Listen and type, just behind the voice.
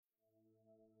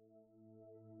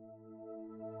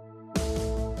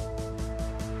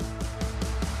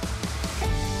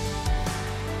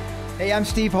Hey, I'm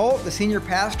Steve Holt, the senior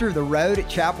pastor of The Road at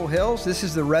Chapel Hills. This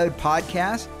is The Road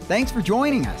Podcast. Thanks for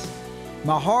joining us.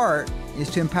 My heart is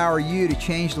to empower you to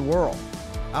change the world.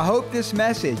 I hope this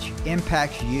message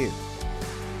impacts you.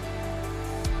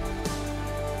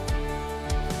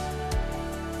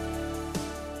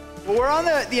 Well, we're on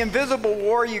the invisible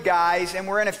war, you guys, and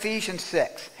we're in Ephesians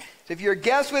 6. So if you're a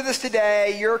guest with us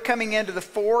today, you're coming into the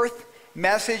fourth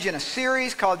message in a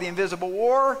series called The Invisible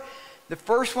War. The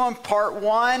first one, part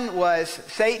one, was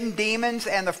Satan, demons,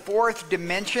 and the fourth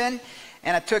dimension.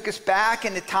 And I took us back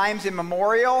into times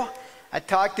immemorial. I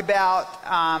talked about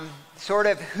sort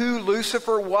of who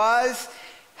Lucifer was,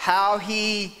 how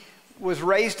he was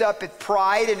raised up with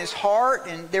pride in his heart,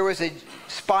 and there was a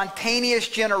spontaneous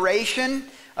generation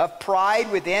of pride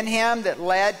within him that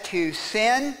led to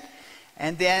sin.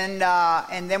 And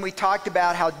then we talked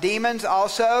about how demons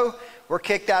also were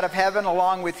kicked out of heaven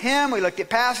along with him. We looked at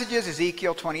passages,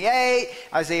 Ezekiel 28,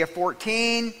 Isaiah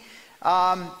 14.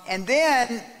 And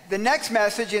then the next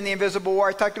message in the invisible war,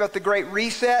 I talked about the Great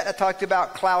Reset. I talked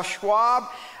about Klaus Schwab.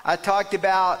 I talked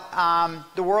about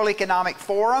the World Economic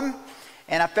Forum.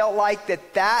 And I felt like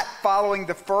that following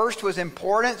the first was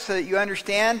important so that you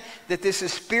understand that this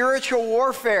is spiritual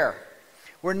warfare.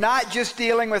 We're not just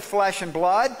dealing with flesh and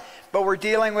blood, but we're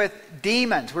dealing with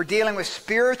demons. We're dealing with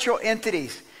spiritual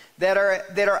entities that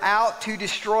are out to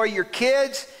destroy your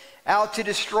kids, out to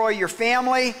destroy your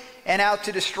family, and out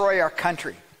to destroy our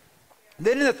country.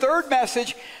 Then in the third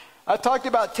message, I talked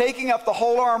about taking up the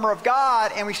whole armor of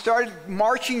God, and we started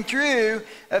marching through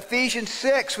Ephesians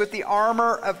 6 with the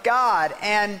armor of God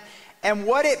and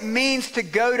what it means to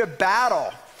go to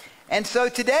battle. And so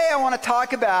today I want to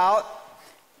talk about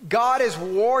God as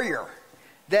warrior,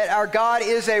 that our God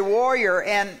is a warrior.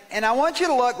 And I want you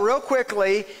to look real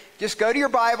quickly. Just go to your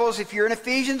Bibles. If you're in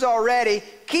Ephesians already,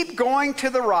 keep going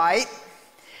to the right.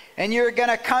 And you're going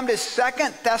to come to 2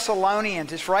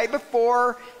 Thessalonians. It's right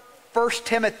before 1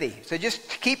 Timothy. So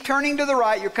just keep turning to the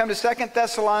right. You'll come to 2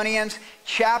 Thessalonians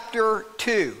chapter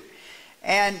 2.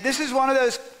 And this is one of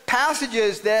those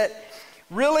passages that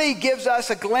really gives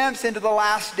us a glimpse into the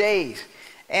last days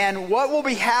and what will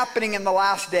be happening in the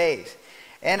last days.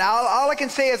 And all I can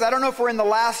say is I don't know if we're in the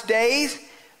last days,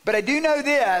 but I do know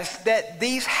this, that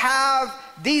these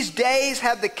days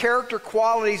have the character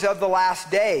qualities of the last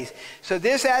days. So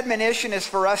this admonition is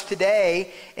for us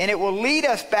today, and it will lead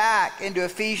us back into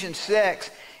Ephesians 6.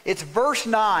 It's verse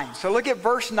 9. So look at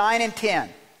verse 9 and 10.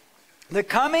 The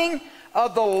coming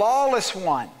of the lawless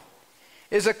one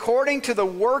is according to the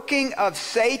working of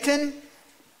Satan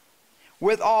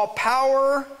with all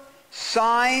power,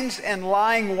 signs, and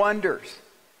lying wonders,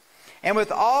 and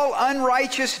with all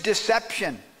unrighteous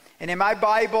deception. And in my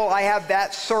Bible, I have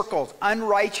that circled,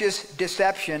 unrighteous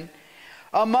deception,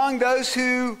 among those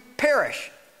who perish.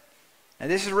 Now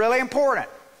this is really important,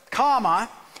 comma,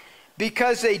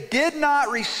 because they did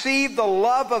not receive the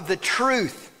love of the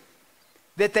truth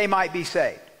that they might be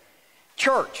saved.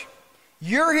 Church,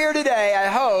 you're here today, I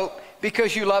hope,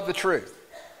 because you love the truth.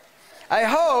 I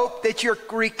hope that you're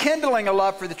rekindling a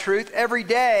love for the truth every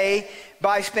day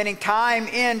by spending time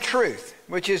in truth,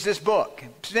 which is this book.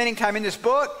 Spending time in this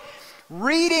book,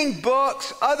 reading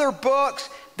books, other books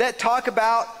that talk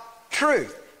about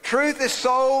truth. Truth is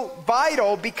so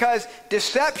vital because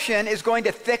deception is going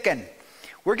to thicken.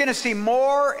 We're going to see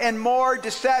more and more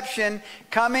deception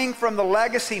coming from the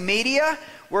legacy media.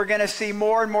 We're going to see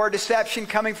more and more deception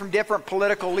coming from different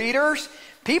political leaders.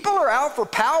 People are out for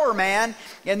power, man,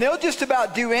 and they'll just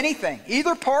about do anything,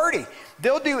 either party.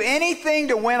 They'll do anything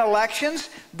to win elections.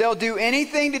 They'll do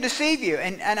anything to deceive you.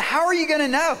 And how are you going to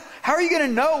know? How are you going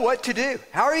to know what to do?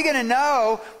 How are you going to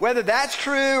know whether that's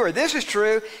true or this is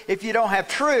true if you don't have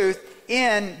truth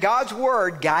in God's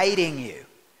Word guiding you?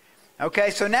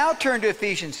 Okay, so now turn to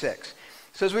Ephesians 6.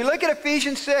 So as we look at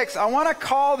Ephesians 6, I want to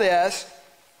call this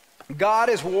God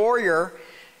as warrior.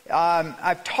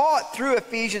 I've taught through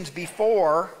Ephesians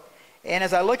before, and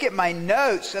as I look at my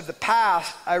notes of the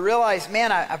past, I realize,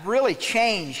 man, I've really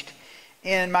changed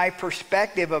in my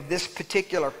perspective of this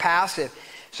particular passage.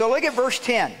 So look at verse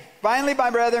 10. Finally, my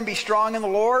brethren, be strong in the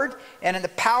Lord and in the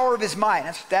power of his might.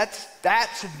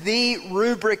 That's the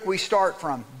rubric we start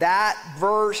from. That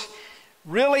verse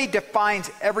really defines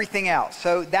everything else.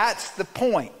 So that's the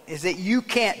point, is that you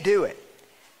can't do it.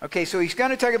 Okay, so he's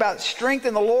going to talk about strength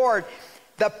in the Lord,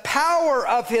 the power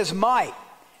of his might.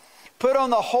 Put on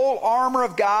the whole armor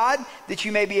of God, that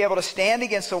you may be able to stand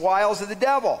against the wiles of the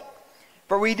devil.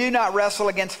 For we do not wrestle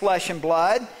against flesh and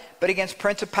blood, but against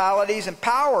principalities and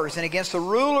powers, and against the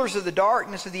rulers of the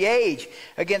darkness of the age,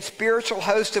 against spiritual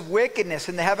hosts of wickedness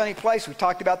in the heavenly place. We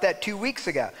talked about that 2 weeks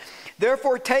ago.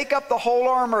 Therefore, take up the whole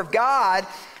armor of God,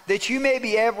 that you may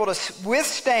be able to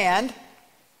withstand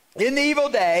in the evil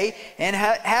day, and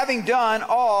having done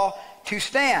all to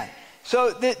stand.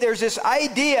 So there's this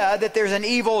idea that there's an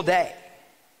evil day.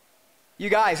 You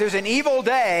guys, there's an evil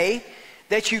day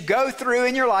that you go through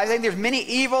in your life. I think there's many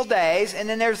evil days, and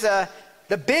then there's the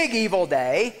big evil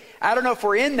day. I don't know if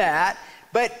we're in that,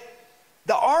 but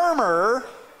the armor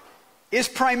is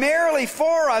primarily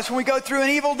for us when we go through an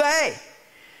evil day.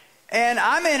 And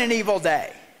I'm in an evil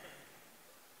day.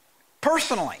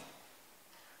 Personally.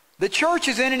 The church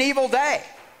is in an evil day.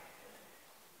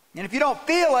 And if you don't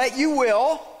feel it, you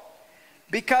will.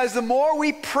 Because the more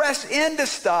we press into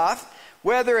stuff,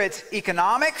 whether it's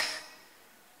economics,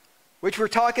 which we're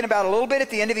talking about a little bit at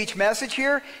the end of each message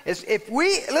here, is if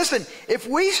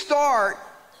we start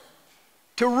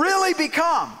to really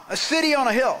become a city on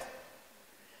a hill,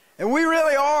 and we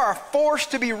really are a force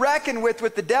to be reckoned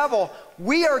with the devil,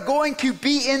 we are going to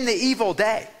be in the evil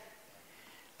day.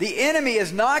 The enemy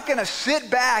is not going to sit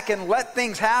back and let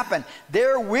things happen.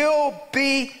 There will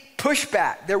be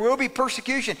pushback. There will be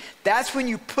persecution. That's when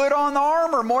you put on the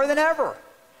armor more than ever.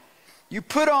 You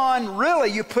put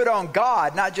on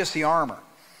God, not just the armor.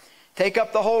 Take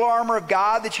up the whole armor of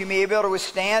God that you may be able to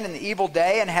withstand in the evil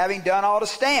day, and having done all to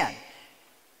stand.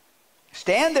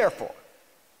 Stand therefore,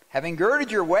 having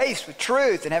girded your waist with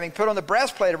truth, and having put on the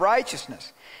breastplate of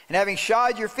righteousness, and having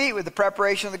shod your feet with the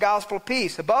preparation of the gospel of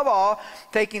peace. Above all,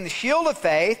 taking the shield of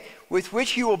faith, with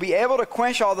which you will be able to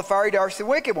quench all the fiery darts of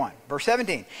the wicked one. Verse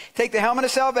 17. Take the helmet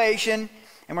of salvation,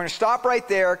 and we're going to stop right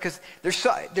there, because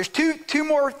there's two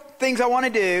more things I want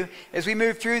to do as we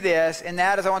move through this, and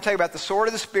that is I want to talk about the sword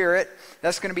of the Spirit.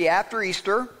 That's going to be after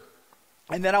Easter.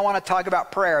 And then I want to talk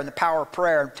about prayer and the power of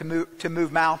prayer to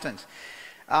move mountains.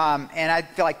 And I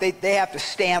feel like they have to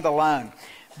stand alone.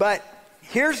 But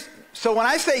so when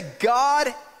I say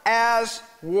God as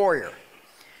warrior,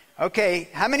 okay,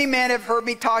 how many men have heard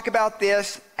me talk about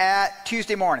this at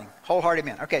Tuesday morning? Wholehearted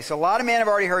men. Okay, so a lot of men have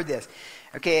already heard this.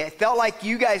 Okay, it felt like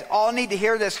you guys all need to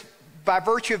hear this by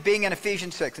virtue of being in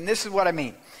Ephesians 6. And this is what I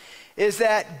mean. Is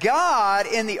that God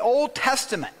in the Old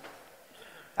Testament,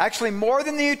 actually more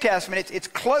than the New Testament, it's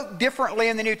cloaked differently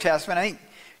in the New Testament. I think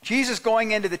Jesus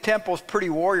going into the temple is pretty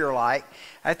warrior-like.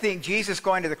 I think Jesus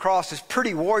going to the cross is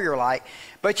pretty warrior-like.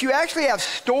 But you actually have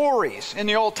stories in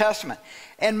the Old Testament.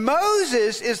 And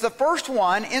Moses is the first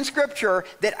one in Scripture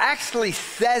that actually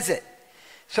says it.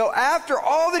 So after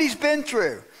all that he's been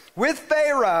through with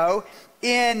Pharaoh,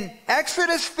 in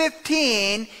Exodus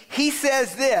 15, he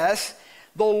says this: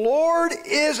 the Lord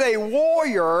is a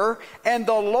warrior, and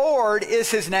the Lord is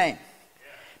his name.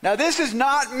 Now, this is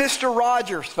not Mr.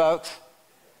 Rogers, folks.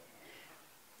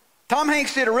 Tom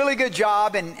Hanks did a really good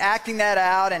job in acting that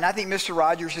out, and I think Mr.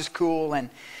 Rogers is cool. And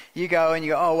you go,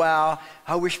 oh, wow,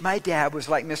 I wish my dad was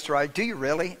like Mr. Rogers. Do you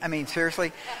really? I mean,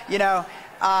 seriously? So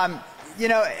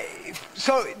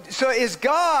is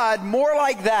God more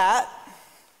like that?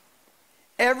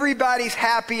 Everybody's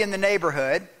happy in the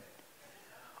neighborhood?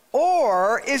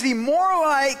 Or is he more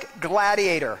like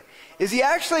Gladiator? Is he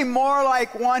actually more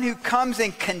like one who comes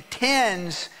and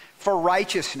contends for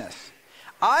righteousness?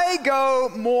 I go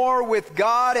more with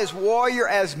God as warrior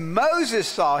as Moses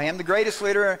saw him, the greatest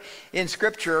leader in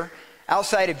Scripture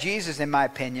outside of Jesus, in my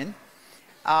opinion,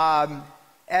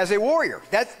 as a warrior.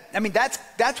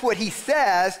 That's what he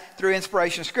says through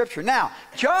inspiration of Scripture. Now,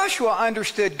 Joshua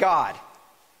understood God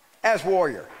as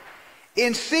warrior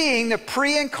in seeing the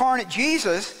pre-incarnate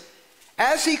Jesus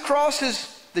as he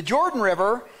crosses the Jordan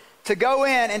River to go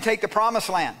in and take the promised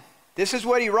land. This is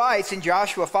what he writes in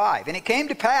Joshua 5. And it came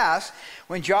to pass,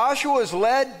 when Joshua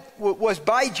was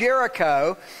by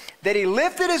Jericho, that he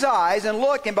lifted his eyes and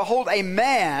looked, and behold, a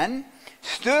man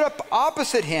stood up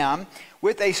opposite him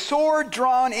with a sword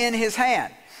drawn in his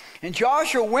hand. And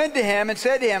Joshua went to him and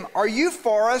said to him, "Are you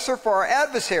for us or for our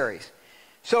adversaries?"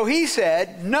 So he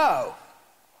said, "No,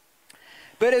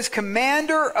 but as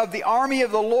commander of the army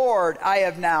of the Lord, I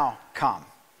have now come."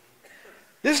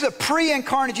 This is a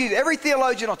pre-incarnate Jesus. Every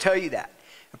theologian will tell you that.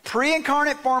 A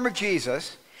pre-incarnate form of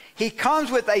Jesus. He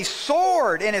comes with a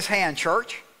sword in his hand,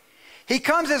 church. He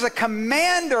comes as a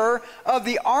commander of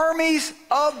the armies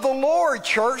of the Lord,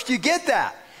 church. Do you get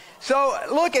that? So,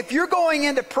 look, if you're going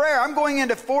into prayer, I'm going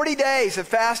into 40 days of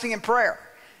fasting and prayer.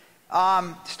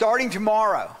 Starting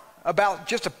tomorrow. About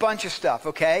just a bunch of stuff,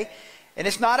 okay? And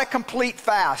it's not a complete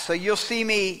fast. So you'll see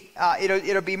me,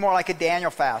 it'll be more like a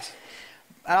Daniel fast.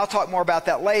 And I'll talk more about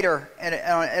that later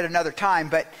at another time.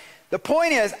 But the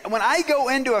point is, when I go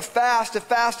into a fast to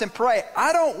fast and pray,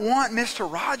 I don't want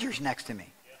Mr. Rogers next to me.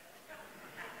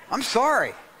 I'm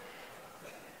sorry.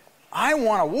 I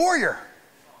want a warrior.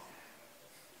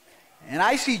 And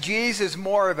I see Jesus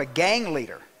more of a gang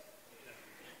leader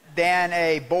than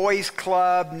a boys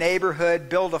club, neighborhood,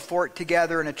 build a fort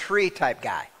together in a tree type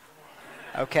guy.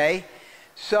 Okay?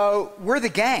 So we're the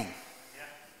gang.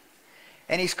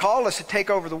 And he's called us to take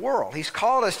over the world. He's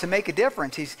called us to make a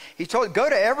difference. He told, go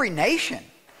to every nation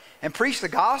and preach the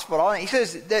gospel. He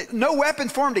says that no weapon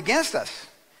formed against us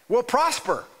will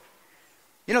prosper.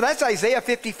 You know, that's Isaiah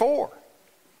 54.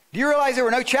 Do you realize there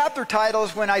were no chapter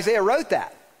titles when Isaiah wrote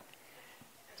that?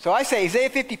 So I say Isaiah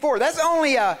 54. That's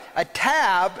only a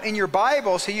tab in your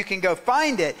Bible so you can go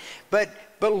find it. But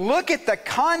look at the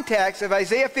context of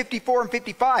Isaiah 54 and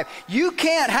 55. You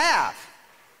can't have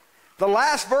the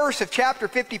last verse of chapter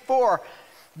 54,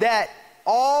 that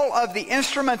all of the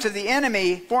instruments of the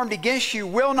enemy formed against you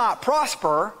will not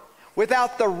prosper,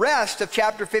 without the rest of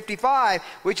chapter 55,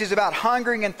 which is about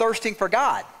hungering and thirsting for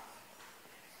God.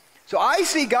 So I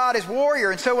see God as warrior.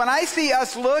 And so when I see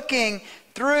us looking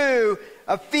through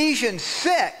Ephesians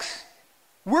 6,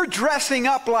 we're dressing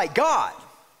up like God.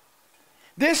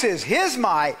 This is His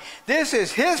might. This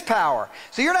is His power.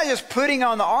 So you're not just putting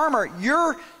on the armor.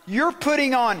 You're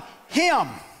putting on Him.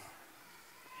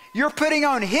 You're putting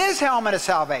on His helmet of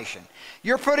salvation.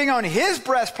 You're putting on His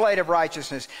breastplate of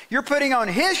righteousness. You're putting on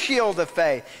His shield of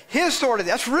faith. His sword of...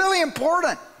 That's really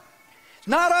important. It's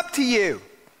not up to you.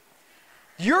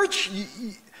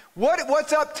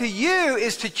 What's up to you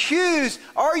is to choose,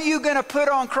 are you going to put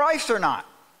on Christ or not?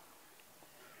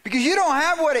 Because you don't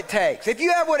have what it takes. If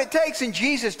you have what it takes, then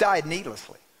Jesus died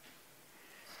needlessly.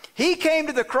 He came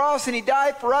to the cross and He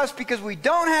died for us because we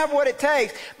don't have what it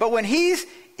takes. But when He's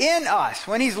in us,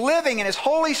 when He's living in His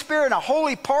Holy Spirit in a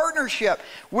holy partnership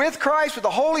with Christ, with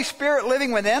the Holy Spirit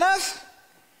living within us,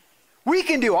 we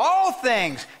can do all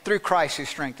things through Christ who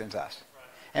strengthens us.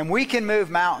 And we can move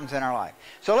mountains in our life.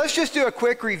 So let's just do a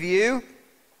quick review.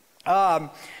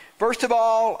 First of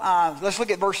all, let's look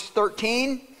at verse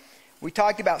 13. We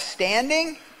talked about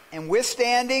standing and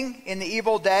withstanding in the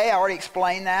evil day. I already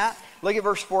explained that. Look at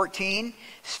verse 14.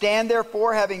 Stand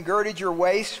therefore, having girded your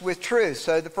waist with truth.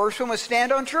 So the first one was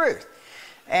stand on truth.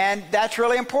 And that's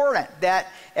really important, that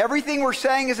everything we're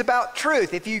saying is about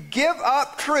truth. If you give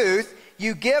up truth,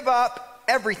 you give up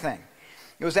everything.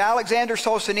 It was Alexander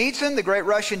Solzhenitsyn, the great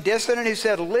Russian dissident, who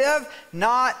said, live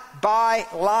not by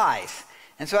lies.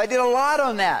 And so I did a lot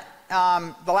on that.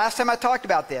 The last time I talked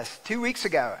about this, 2 weeks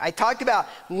ago, I talked about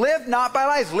live not by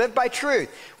lies, live by truth.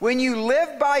 When you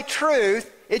live by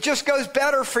truth, it just goes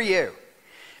better for you.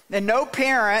 And no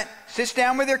parent sits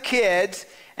down with their kids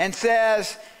and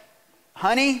says,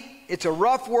 honey, it's a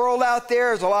rough world out there.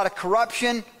 There's a lot of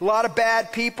corruption, a lot of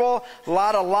bad people, a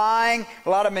lot of lying, a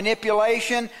lot of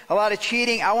manipulation, a lot of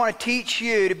cheating. I want to teach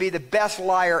you to be the best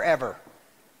liar ever.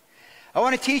 I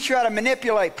want to teach you how to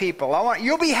manipulate people.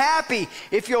 You'll be happy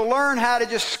if you'll learn how to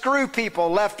just screw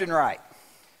people left and right.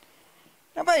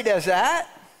 Nobody does that.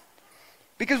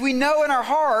 Because we know in our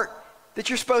heart that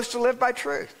you're supposed to live by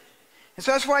truth. And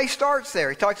so that's why he starts there.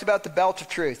 He talks about the belt of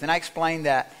truth. And I explained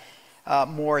that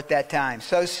more at that time.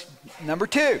 So number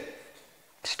 2,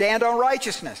 stand on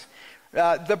righteousness.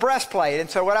 The breastplate. And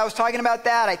so when I was talking about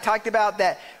that, I talked about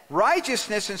that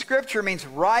righteousness in Scripture means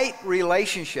right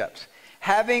relationships.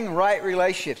 Having right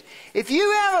relationships. If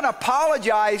you haven't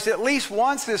apologized at least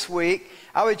once this week,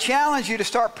 I would challenge you to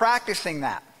start practicing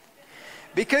that.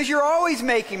 Because you're always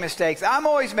making mistakes. I'm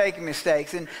always making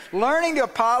mistakes. And learning to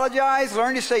apologize,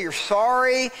 learning to say you're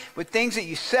sorry with things that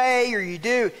you say or you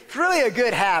do, it's really a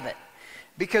good habit.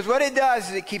 Because what it does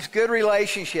is it keeps good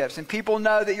relationships. And people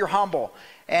know that you're humble.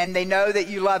 And they know that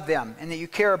you love them and that you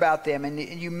care about them. And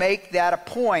you make that a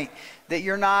point that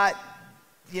you're not,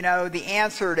 the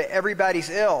answer to everybody's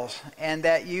ills, and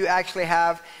that you actually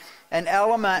have an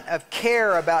element of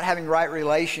care about having right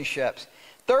relationships.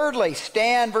 Thirdly,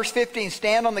 verse 15,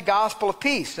 stand on the gospel of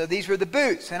peace. So these were the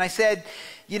boots. And I said,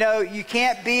 you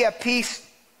can't be a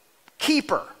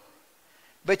peacekeeper,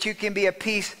 but you can be a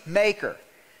peacemaker.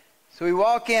 So we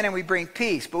walk in and we bring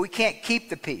peace, but we can't keep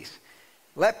the peace.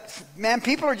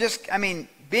 People are just,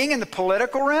 being in the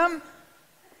political realm,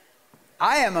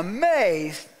 I am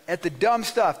amazed at the dumb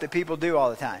stuff that people do all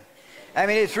the time.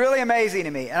 It's really amazing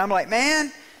to me. And I'm like,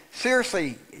 man,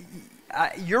 seriously,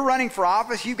 you're running for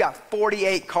office, you've got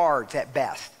 48 cards at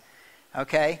best.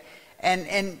 Okay?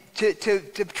 And to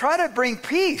try to bring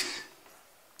peace,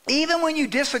 even when you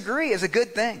disagree, is a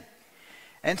good thing.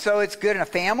 And so it's good in a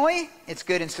family, it's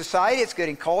good in society, it's good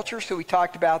in culture, so we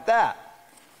talked about that.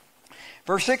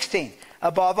 Verse 16,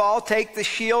 above all, take the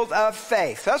shield of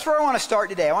faith. So that's where I want to start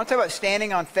today. I want to talk about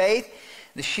standing on faith,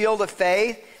 the shield of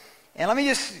faith. And let me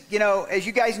just, as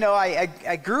you guys know,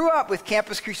 I grew up with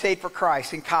Campus Crusade for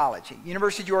Christ in college. At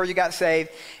University of Georgia, got saved,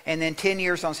 and then 10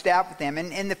 years on staff with them.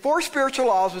 And the 4 spiritual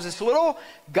laws was this little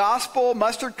gospel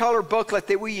mustard-colored booklet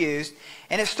that we used.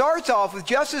 And it starts off with,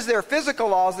 just as there are physical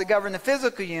laws that govern the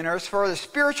physical universe, for the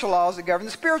spiritual laws that govern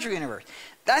the spiritual universe.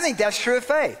 I think that's true of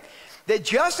faith. That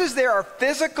just as there are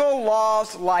physical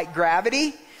laws like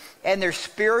gravity, and there's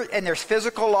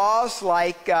physical laws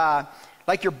like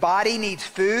your body needs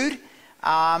food,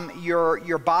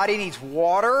 your body needs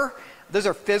water. Those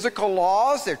are physical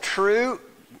laws. They're true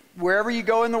wherever you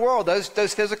go in the world. Those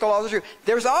physical laws are true.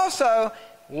 There's also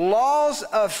laws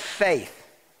of faith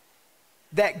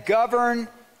that govern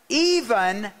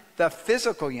even the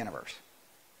physical universe.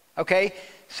 Okay?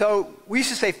 So we used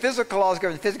to say physical laws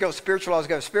govern the physical, spiritual laws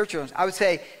govern the spiritual. I would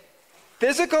say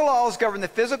physical laws govern the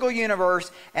physical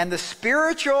universe, and the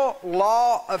spiritual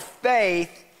law of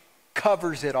faith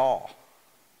covers it all.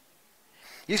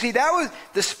 You see, that was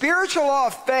the spiritual law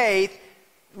of faith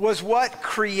was what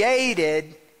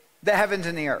created the heavens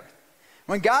and the earth.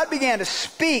 When God began to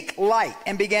speak light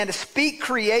and began to speak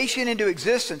creation into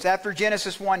existence after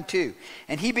Genesis 1:2,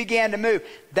 and he began to move,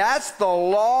 that's the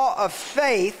law of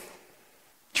faith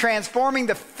transforming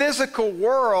the physical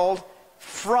world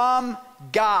from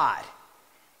God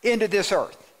into this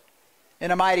earth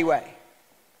in a mighty way.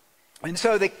 And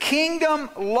so the kingdom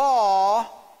law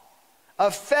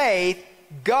of faith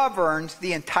governs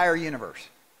the entire universe.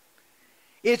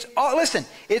 It's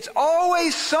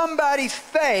always somebody's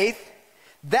faith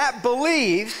that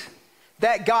believes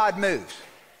that God moves.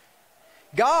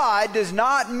 God does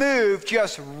not move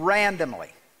just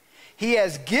randomly. He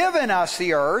has given us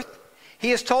the earth. He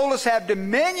has told us to have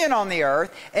dominion on the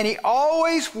earth, and he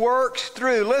always works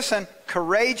through, listen,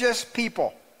 courageous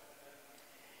people.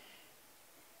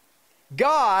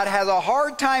 God has a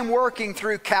hard time working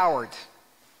through cowards.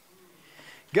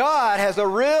 God has a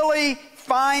really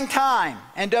fine time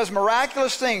and does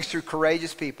miraculous things through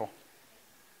courageous people.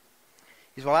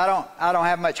 He says, well, I don't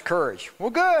have much courage. Well,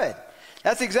 good.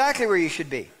 That's exactly where you should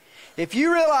be. If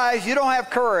you realize you don't have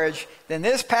courage, then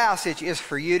this passage is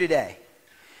for you today.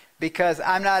 Because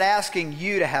I'm not asking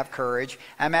you to have courage.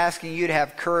 I'm asking you to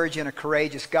have courage in a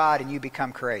courageous God, and you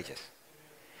become courageous.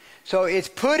 So it's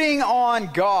putting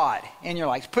on God in your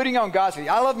life. It's putting on God's faith.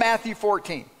 I love Matthew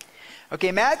 14.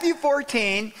 Okay, Matthew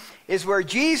 14 is where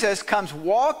Jesus comes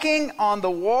walking on the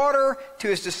water to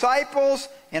his disciples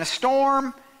in a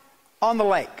storm on the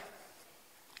lake.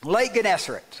 Lake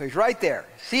Gennesaret. So he's right there.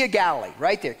 Sea of Galilee,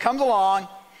 right there. Comes along,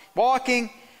 walking.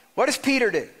 What does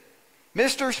Peter do?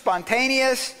 Mr.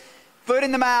 Spontaneous, foot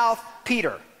in the mouth,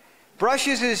 Peter.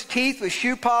 Brushes his teeth with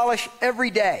shoe polish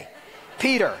every day.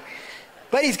 Peter.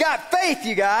 But he's got faith,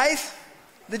 you guys.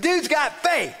 The dude's got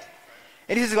faith.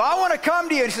 And he says, well, I want to come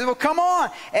to you. And he says, well, come on.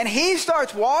 And he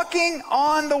starts walking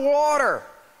on the water.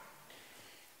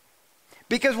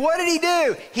 Because what did he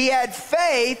do? He had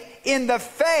faith in the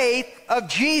faith of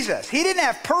Jesus. He didn't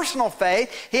have personal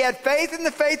faith. He had faith in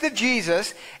the faith of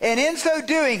Jesus. And in so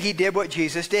doing, he did what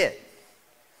Jesus did.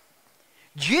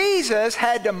 Jesus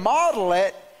had to model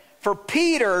it for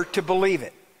Peter to believe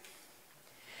it.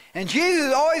 And Jesus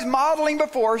is always modeling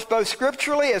before us, both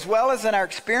scripturally as well as in our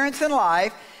experience in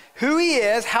life, who he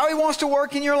is, how he wants to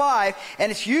work in your life.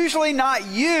 And it's usually not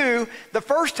you the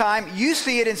first time. You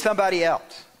see it in somebody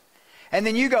else. And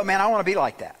then you go, man, I want to be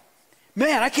like that.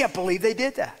 Man, I can't believe they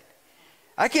did that.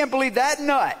 I can't believe that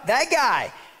nut, that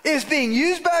guy, is being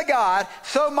used by God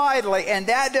so mightily, and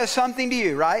that does something to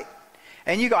you, right?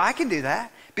 And you go, I can do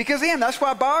that. Because of him. That's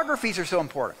why biographies are so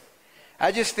important.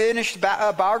 I just finished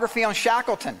a biography on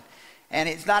Shackleton. And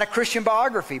it's not a Christian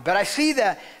biography. But I see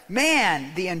the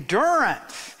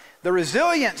endurance, the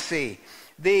resiliency,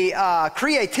 the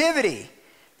creativity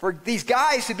for these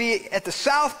guys to be at the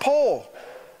South Pole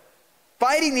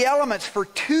fighting the elements for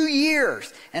 2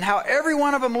 years, and how every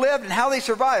one of them lived and how they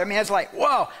survived. I mean, it's like,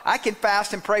 whoa, I can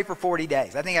fast and pray for 40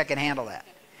 days. I think I can handle that.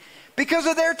 Because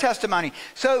of their testimony.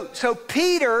 So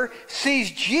Peter sees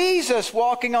Jesus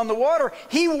walking on the water.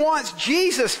 He wants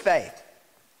Jesus' faith.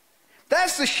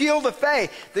 That's the shield of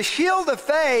faith. The shield of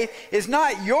faith is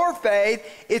not your faith.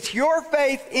 It's your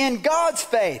faith in God's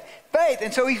faith.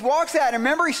 And so he walks out, and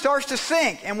remember, he starts to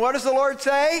sink. And what does the Lord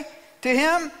say to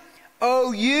him?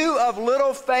 Oh, you of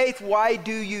little faith, why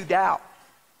do you doubt?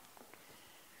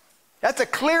 That's a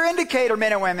clear indicator,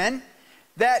 men and women,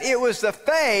 that it was the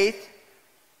faith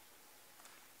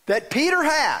that Peter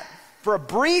had for a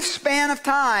brief span of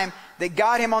time that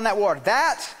got him on that water.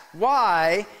 That's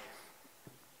why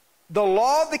the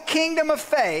law of the kingdom of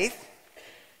faith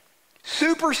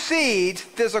supersedes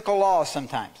physical laws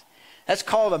sometimes. That's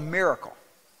called a miracle.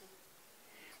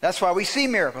 That's why we see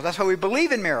miracles. That's why we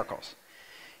believe in miracles.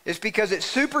 It's because it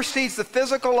supersedes the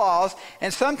physical laws,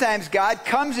 and sometimes God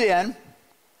comes in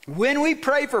when we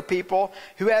pray for people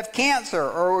who have cancer,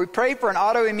 or we pray for an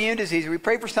autoimmune disease, or we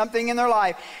pray for something in their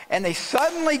life, and they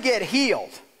suddenly get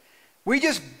healed. We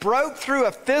just broke through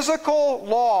a physical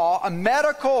law, a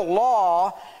medical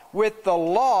law, with the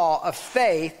law of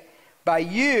faith by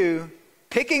you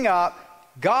picking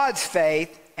up God's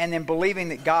faith and then believing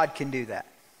that God can do that.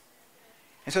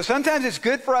 And so sometimes it's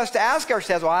good for us to ask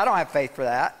ourselves, well, I don't have faith for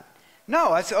that.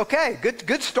 No, that's okay.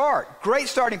 Good start. Great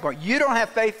starting point. You don't have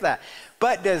faith for that.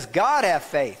 But does God have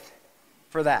faith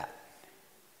for that?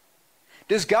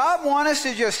 Does God want us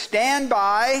to just stand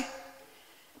by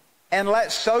and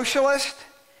let socialists,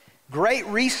 great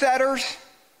resetters,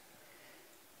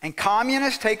 and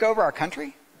communists take over our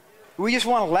country? We just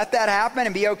want to let that happen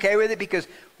and be okay with it because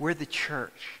we're the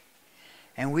church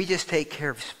and we just take care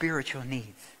of spiritual needs.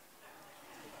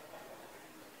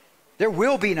 There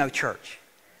will be no church.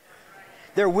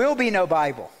 There will be no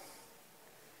Bible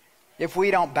if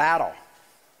we don't battle.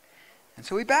 And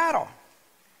so we battle.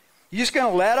 You're just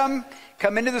going to let them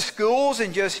come into the schools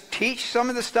and just teach some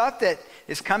of the stuff that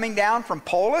is coming down from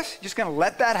Polis? Just going to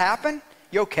let that happen?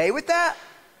 You okay with that?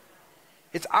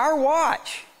 It's our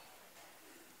watch.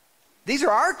 These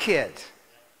are our kids.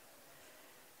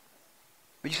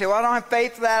 But you say, well, I don't have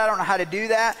faith for that. I don't know how to do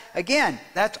that. Again,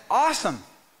 that's awesome.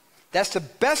 That's the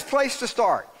best place to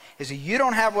start, is that you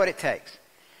don't have what it takes.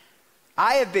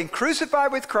 I have been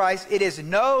crucified with Christ. It is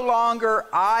no longer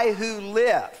I who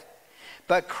live,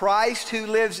 but Christ who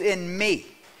lives in me.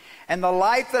 And the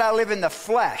life that I live in the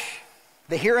flesh,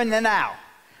 the here and the now,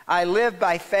 I live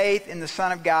by faith in the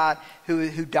Son of God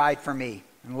who died for me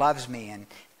and loves me and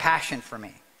passion for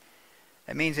me.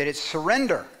 That means that it's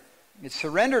surrender. It's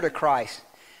surrender to Christ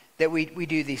that we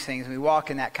do these things and we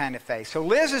walk in that kind of faith. So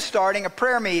Liz is starting a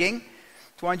prayer meeting.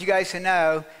 Just wanted you guys to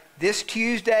know, this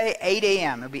Tuesday, 8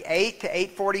 a.m. It'll be 8 to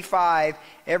 8:45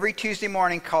 every Tuesday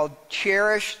morning, called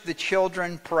Cherish the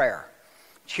Children Prayer.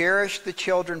 Cherish the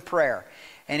Children Prayer.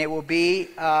 And it will be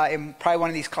in probably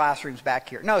one of these classrooms back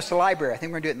here. No, it's the library. I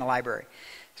think we're going to do it in the library.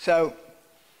 So,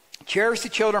 Cherish the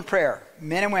Children Prayer.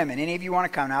 Men and women, any of you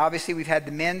want to come. Now, obviously, we've had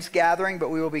the men's gathering, but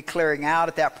we will be clearing out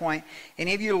at that point.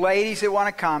 Any of you ladies that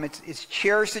want to come, it's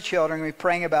Cherish the Children. We'll be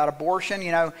praying about abortion.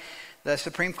 You know, the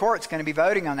Supreme Court's going to be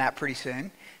voting on that pretty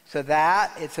soon. So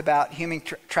that, it's about human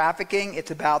trafficking.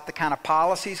 It's about the kind of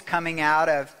policies coming out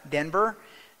of Denver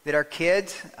that our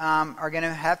kids are going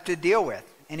to have to deal with.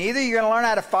 And either you're going to learn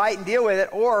how to fight and deal with it,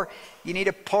 or you need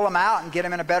to pull them out and get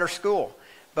them in a better school.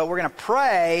 But we're going to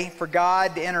pray for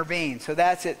God to intervene. So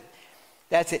that's at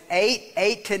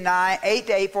 8 to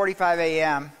 8:45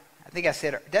 a.m. I think I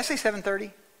said, did I say 7:30?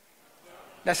 Did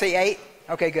I say 8?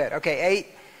 Okay, good. Okay,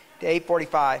 8 to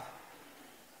 8:45.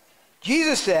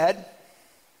 Jesus said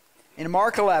in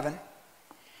Mark 11,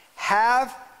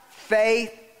 have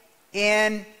faith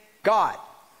in God.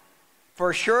 For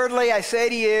assuredly I say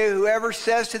to you, whoever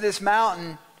says to this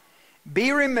mountain,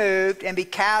 be removed and be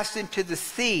cast into the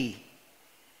sea,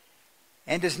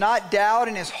 and does not doubt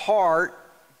in his heart,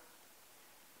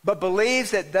 but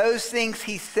believes that those things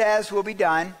he says will be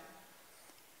done,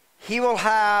 he will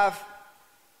have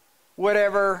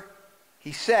whatever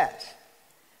he says.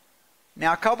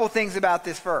 Now, a couple things about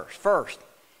this verse. First,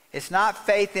 it's not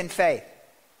faith in faith.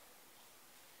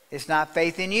 It's not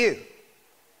faith in you.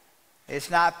 It's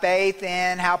not faith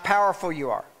in how powerful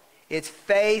you are. It's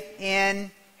faith in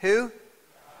who? God.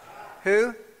 Who?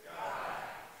 God.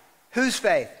 Whose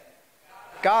faith?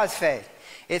 God. God's faith.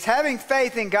 It's having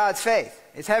faith in God's faith.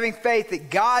 It's having faith that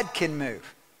God can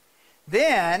move.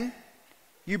 Then,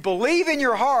 you believe in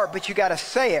your heart, but you got to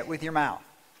say it with your mouth.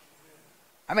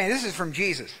 I mean, this is from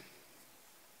Jesus.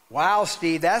 Wow,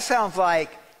 Steve, that sounds like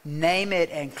name it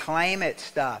and claim it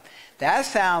stuff. That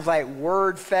sounds like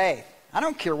word faith. I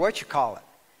don't care what you call it.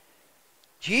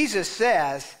 Jesus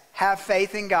says, have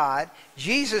faith in God.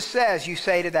 Jesus says, you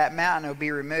say to that mountain, it'll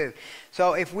be removed.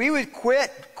 So if we would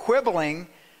quit quibbling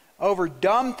over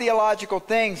dumb theological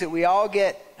things that we all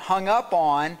get hung up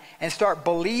on and start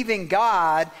believing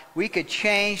God, we could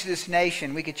change this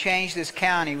nation. We could change this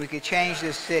county. We could change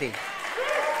this city.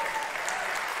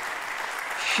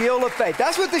 Shield of faith.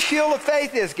 That's what the shield of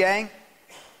faith is, gang.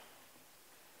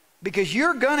 Because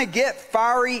you're going to get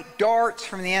fiery darts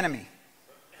from the enemy.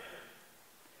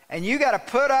 And you got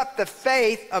to put up the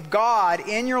faith of God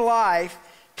in your life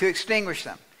to extinguish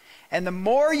them. And the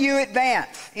more you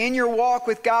advance in your walk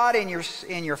with God, in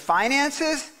your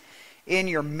finances, in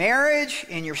your marriage,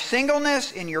 in your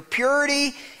singleness, in your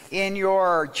purity, in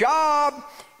your job,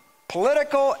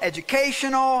 political,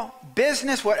 educational,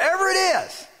 business, whatever it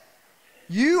is,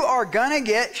 You are going to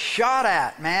get shot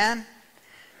at, man.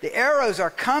 The arrows are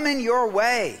coming your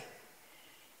way.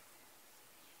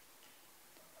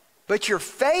 But your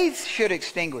faith should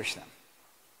extinguish them.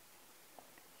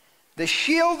 The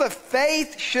shield of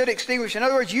faith should extinguish. In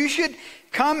other words, you should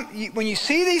come, when you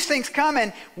see these things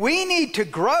coming, we need to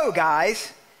grow,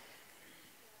 guys,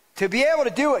 to be able to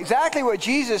do exactly what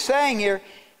Jesus is saying here.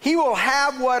 He will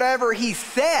have whatever he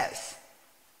says.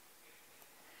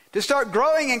 To start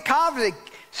growing in confidence.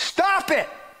 Stop it!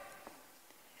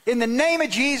 In the name of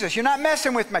Jesus, you're not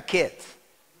messing with my kids.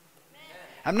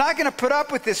 I'm not going to put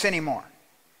up with this anymore.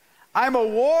 I'm a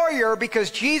warrior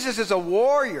because Jesus is a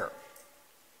warrior.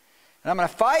 And I'm going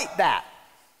to fight that.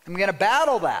 I'm going to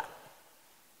battle that.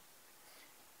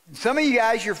 And some of you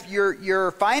guys,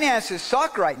 your finances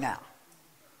suck right now.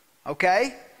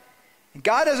 Okay? And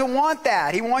God doesn't want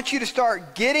that. He wants you to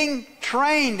start getting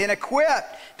trained and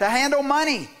equipped to handle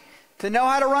money, to know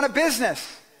how to run a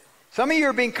business. Some of you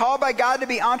are being called by God to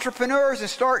be entrepreneurs and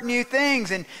start new things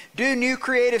and do new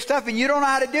creative stuff, and you don't know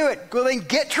how to do it. Well, then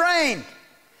get trained.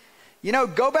 You know,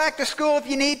 go back to school if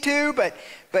you need to,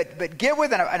 but get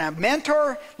with a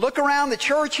mentor. Look around the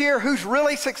church here who's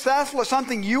really successful at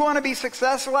something you want to be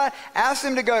successful at. Ask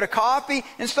them to go to coffee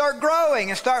and start growing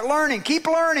and start learning. Keep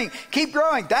growing.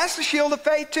 That's the shield of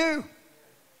faith too.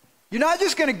 You're not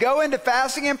just going to go into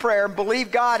fasting and prayer and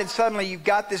believe God and suddenly you've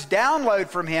got this download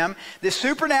from him, this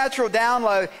supernatural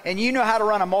download, and you know how to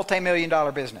run a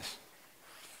multi-million-dollar business.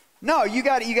 No, you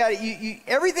got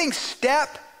everything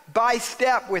step by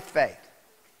step with faith.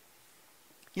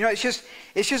 You know, it's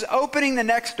just opening the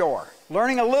next door,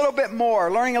 learning a little bit more.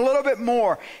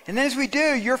 And then as we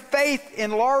do, your faith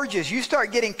enlarges. You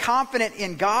start getting confident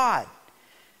in God.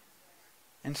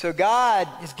 And so God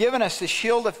has given us the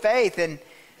shield of faith. And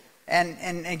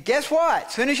guess what?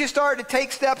 As soon as you start to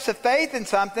take steps of faith in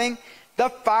something, the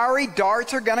fiery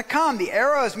darts are going to come. The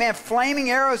arrows, man, flaming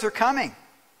arrows are coming.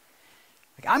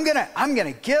 I'm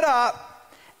going to get up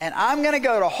and I'm going to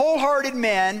go to Wholehearted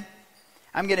Men.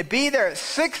 I'm going to be there at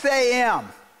 6 a.m.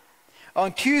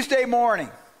 on Tuesday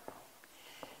morning.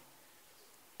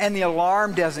 And the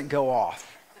alarm doesn't go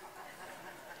off.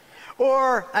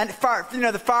 Or,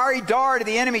 the fiery dart of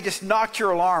the enemy just knocked your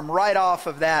alarm right off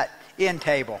of that end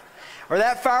table. Or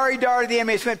that fiery dart of the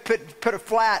enemy just put a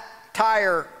flat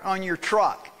tire on your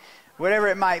truck. Whatever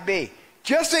it might be.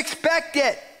 Just expect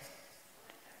it.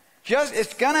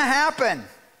 It's going to happen.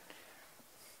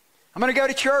 I'm going to go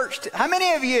to church. How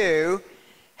many of you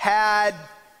had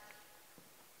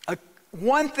at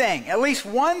least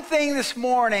one thing this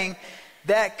morning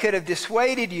that could have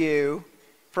dissuaded you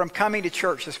from coming to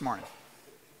church this morning?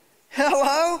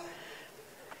 Hello?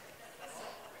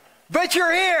 But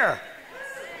you're here.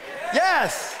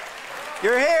 Yes,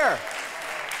 you're here.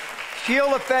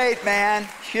 Shield of faith, man.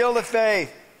 Shield of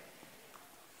faith.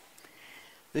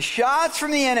 The shots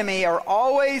from the enemy are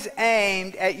always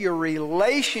aimed at your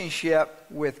relationship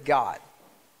with God.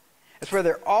 That's where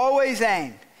they're always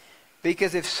aimed.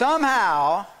 Because if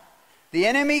somehow the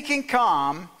enemy can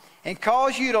come and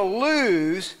cause you to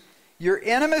lose your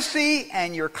intimacy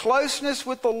and your closeness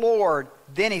with the Lord,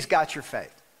 then he's got your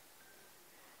faith.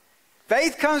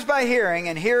 Faith comes by hearing,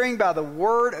 and hearing by the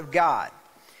Word of God.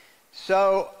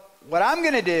 So what I'm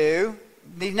going to do,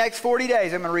 these next 40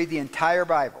 days, I'm going to read the entire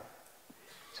Bible.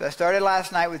 So I started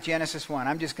last night with Genesis 1.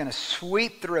 I'm just going to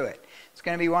sweep through it. It's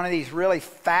going to be one of these really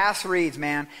fast reads,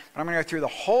 man. But I'm going to go through the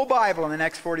whole Bible in the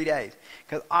next 40 days.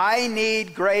 Because I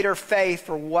need greater faith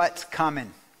for what's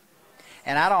coming.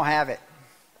 And I don't have it.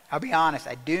 I'll be honest,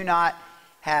 I do not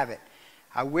have it.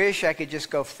 I wish I could just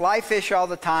go fly fish all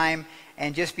the time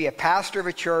and just be a pastor of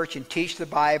a church and teach the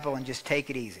Bible and just take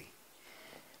it easy.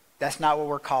 That's not what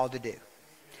we're called to do.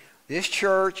 This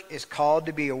church is called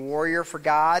to be a warrior for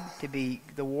God, to be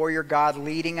the warrior God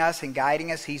leading us and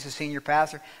guiding us. He's the senior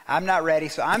pastor. I'm not ready,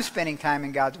 so I'm spending time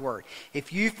in God's Word.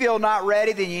 If you feel not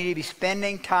ready, then you need to be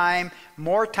spending time,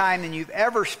 more time than you've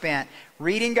ever spent,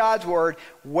 reading God's Word,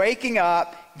 waking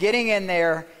up, getting in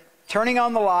there, turning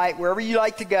on the light, wherever you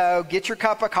like to go, get your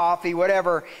cup of coffee,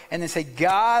 whatever, and then say,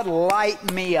 God,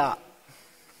 light me up.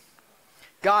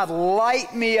 God,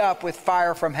 light me up with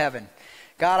fire from heaven.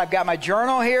 God, I've got my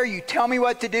journal here. You tell me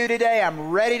what to do today. I'm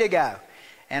ready to go.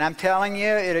 And I'm telling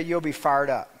you, you'll be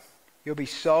fired up. You'll be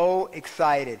so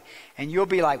excited. And you'll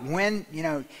be like,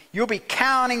 you'll be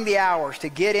counting the hours to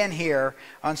get in here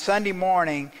on Sunday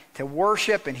morning to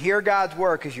worship and hear God's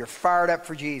Word because you're fired up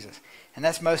for Jesus. And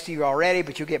that's most of you already,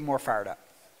 but you'll get more fired up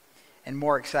and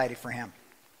more excited for Him.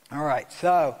 All right,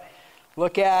 so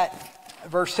look at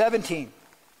verse 17.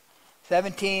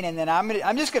 17, and then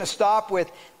I'm just going to stop with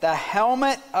the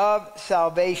helmet of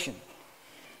salvation.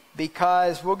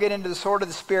 because we'll get into the sword of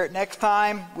the Spirit next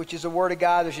time, which is the Word of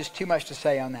God. There's just too much to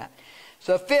say on that.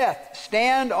 So fifth,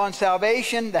 stand on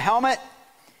salvation, the helmet.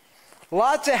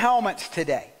 Lots of helmets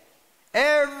today.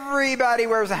 Everybody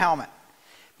wears a helmet.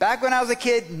 Back when I was a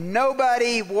kid,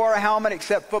 nobody wore a helmet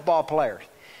except football players.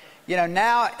 You know,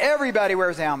 now everybody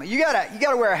wears a helmet. You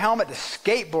gotta wear a helmet to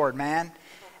skateboard, man.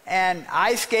 And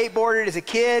I skateboarded as a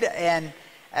kid, and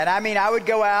I mean, I would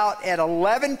go out at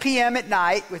 11 p.m. at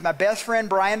night with my best friend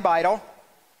Brian Beidel,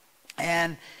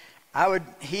 and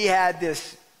he had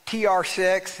this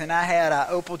TR6 and I had an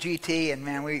Opel GT, and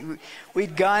man,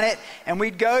 we'd gun it, and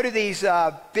we'd go to these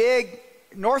big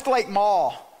North Lake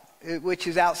Mall, which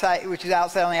is outside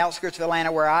on the outskirts of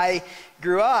Atlanta where I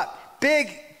grew up. Big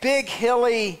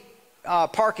hilly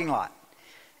parking lot.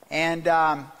 And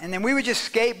then we would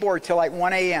just skateboard till like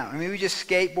 1 a.m. I mean, we would just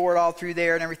skateboard all through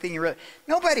there and everything.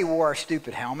 Nobody wore a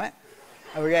stupid helmet,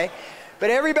 okay? But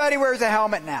everybody wears a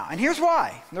helmet now. And here's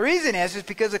why. The reason is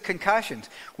because of concussions.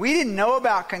 We didn't know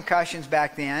about concussions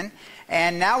back then,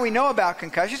 and now we know about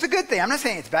concussions. It's a good thing. I'm not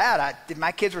saying it's bad. If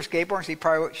my kids were skateboarding, so you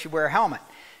probably should wear a helmet.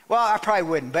 Well, I probably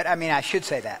wouldn't, but I mean, I should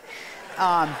say that.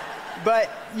 But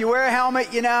you wear a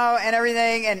helmet, you know, and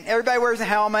everything, and everybody wears a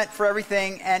helmet for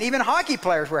everything, and even hockey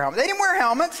players wear helmets. They didn't wear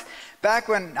helmets back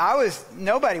when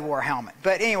nobody wore a helmet.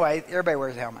 But anyway, everybody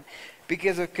wears a helmet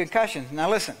because of concussions. Now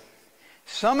listen,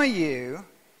 some of you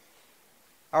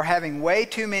are having way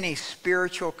too many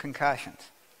spiritual concussions.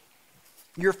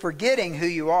 You're forgetting who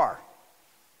you are.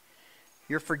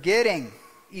 You're forgetting.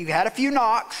 You've had a few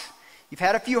knocks. You've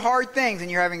had a few hard things,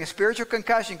 and you're having a spiritual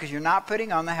concussion because you're not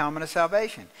putting on the helmet of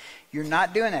salvation. You're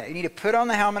not doing that. You need to put on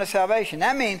the helmet of salvation.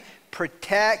 That means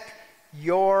protect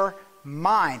your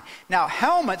mind. Now,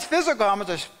 physical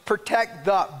helmets protect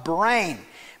the brain,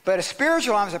 but a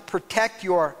spiritual helmet is to protect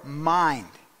your mind.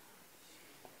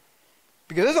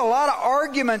 Because there's a lot of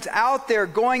arguments out there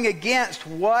going against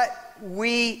what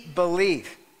we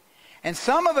believe. And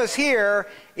some of us here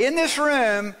in this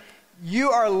room,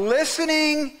 you are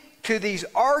listening to these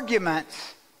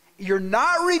arguments. You're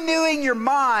not renewing your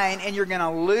mind, and you're going to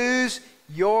lose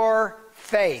your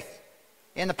faith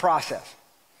in the process.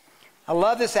 I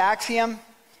love this axiom.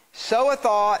 Sow a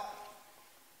thought,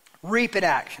 reap an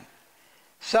action.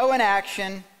 Sow an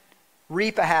action,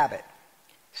 reap a habit.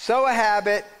 Sow a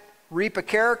habit, reap a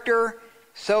character.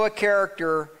 Sow a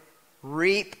character,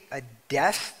 reap a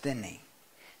destiny.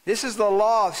 This is the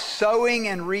law of sowing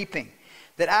and reaping.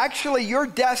 That actually your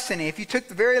destiny, if you took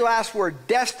the very last word,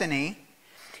 destiny,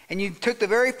 and you took the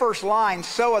very first line,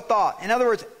 sow a thought. In other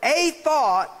words, a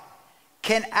thought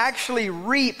can actually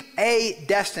reap a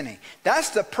destiny. That's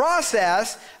the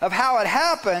process of how it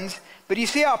happens. But you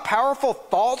see how powerful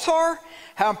thoughts are?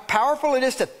 How powerful it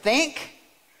is to think?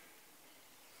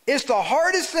 It's the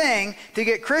hardest thing to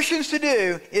get Christians to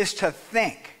do is to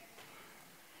think.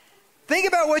 Think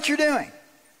about what you're doing.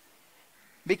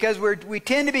 Because we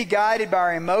tend to be guided by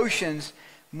our emotions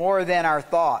more than our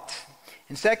thoughts.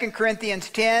 In 2 Corinthians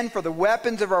 10, for the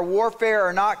weapons of our warfare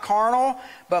are not carnal,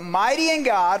 but mighty in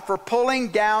God for pulling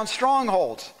down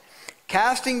strongholds,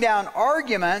 casting down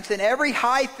arguments and every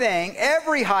high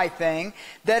thing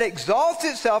that exalts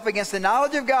itself against the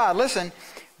knowledge of God. Listen,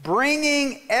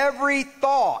 bringing every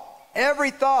thought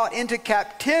into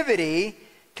captivity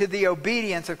to the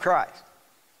obedience of Christ.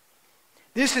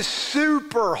 This is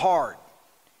super hard.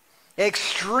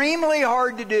 Extremely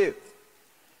hard to do.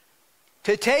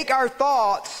 To take our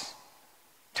thoughts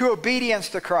to obedience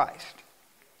to Christ.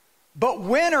 But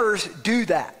winners do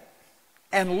that.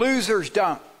 And losers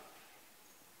don't.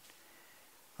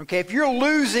 Okay, if you're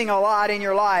losing a lot in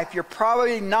your life, you're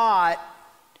probably not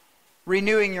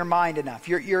renewing your mind enough.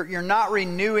 You're not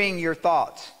renewing your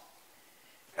thoughts.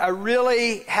 I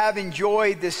really have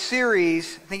enjoyed this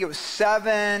series. I think it was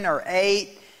 7 or 8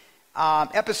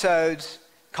 episodes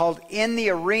called In the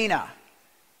Arena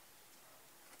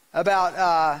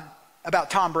about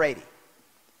Tom Brady.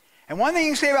 And one thing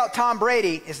you can say about Tom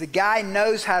Brady is the guy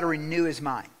knows how to renew his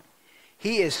mind.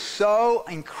 He is so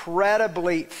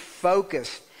incredibly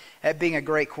focused at being a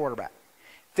great quarterback.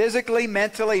 Physically,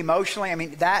 mentally, emotionally, I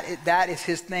mean, that is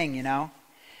his thing, you know.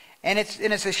 And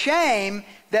it's a shame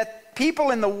that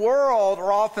people in the world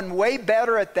are often way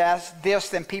better at this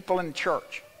than people in the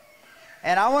church.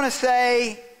 And I want to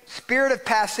say, spirit of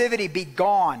passivity be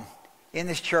gone in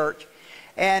this church,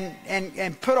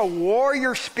 and put a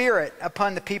warrior spirit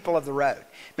upon the people of the road.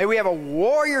 May we have a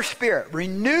warrior spirit.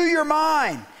 Renew your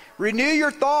mind. Renew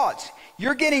your thoughts.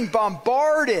 You're getting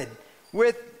bombarded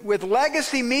with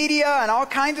legacy media and all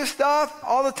kinds of stuff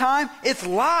all the time. It's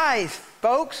lies,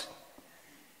 folks.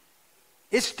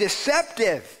 It's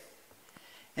deceptive.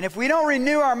 And if we don't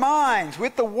renew our minds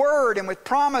with the Word and with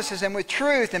promises and with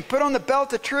truth and put on the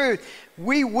belt of truth,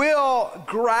 we will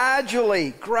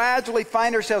gradually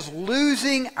find ourselves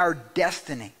losing our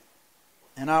destiny.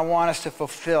 And I want us to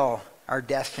fulfill our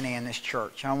destiny in this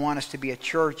church. I want us to be a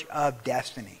church of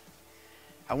destiny.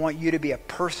 I want you to be a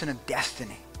person of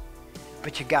destiny.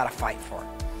 But you got to fight for it.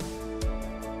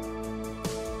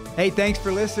 Hey, thanks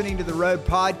for listening to the Road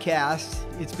Podcast.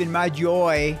 It's been my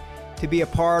joy to be a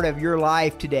part of your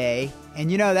life today.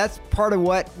 And you know, that's part of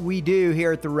what we do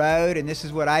here at The Road, and this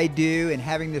is what I do in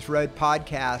having this Road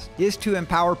Podcast, is to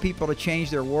empower people to change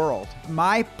their world.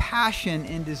 My passion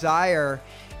and desire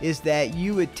is that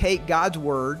you would take God's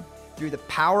Word through the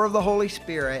power of the Holy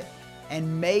Spirit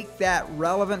and make that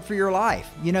relevant for your life.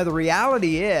 You know, the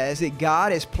reality is that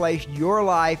God has placed your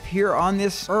life here on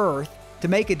this earth to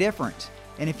make a difference.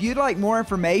 And if you'd like more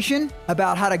information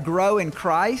about how to grow in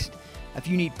Christ, if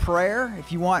you need prayer,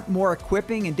 if you want more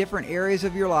equipping in different areas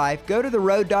of your life, go to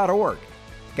theroad.org.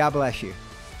 God bless you.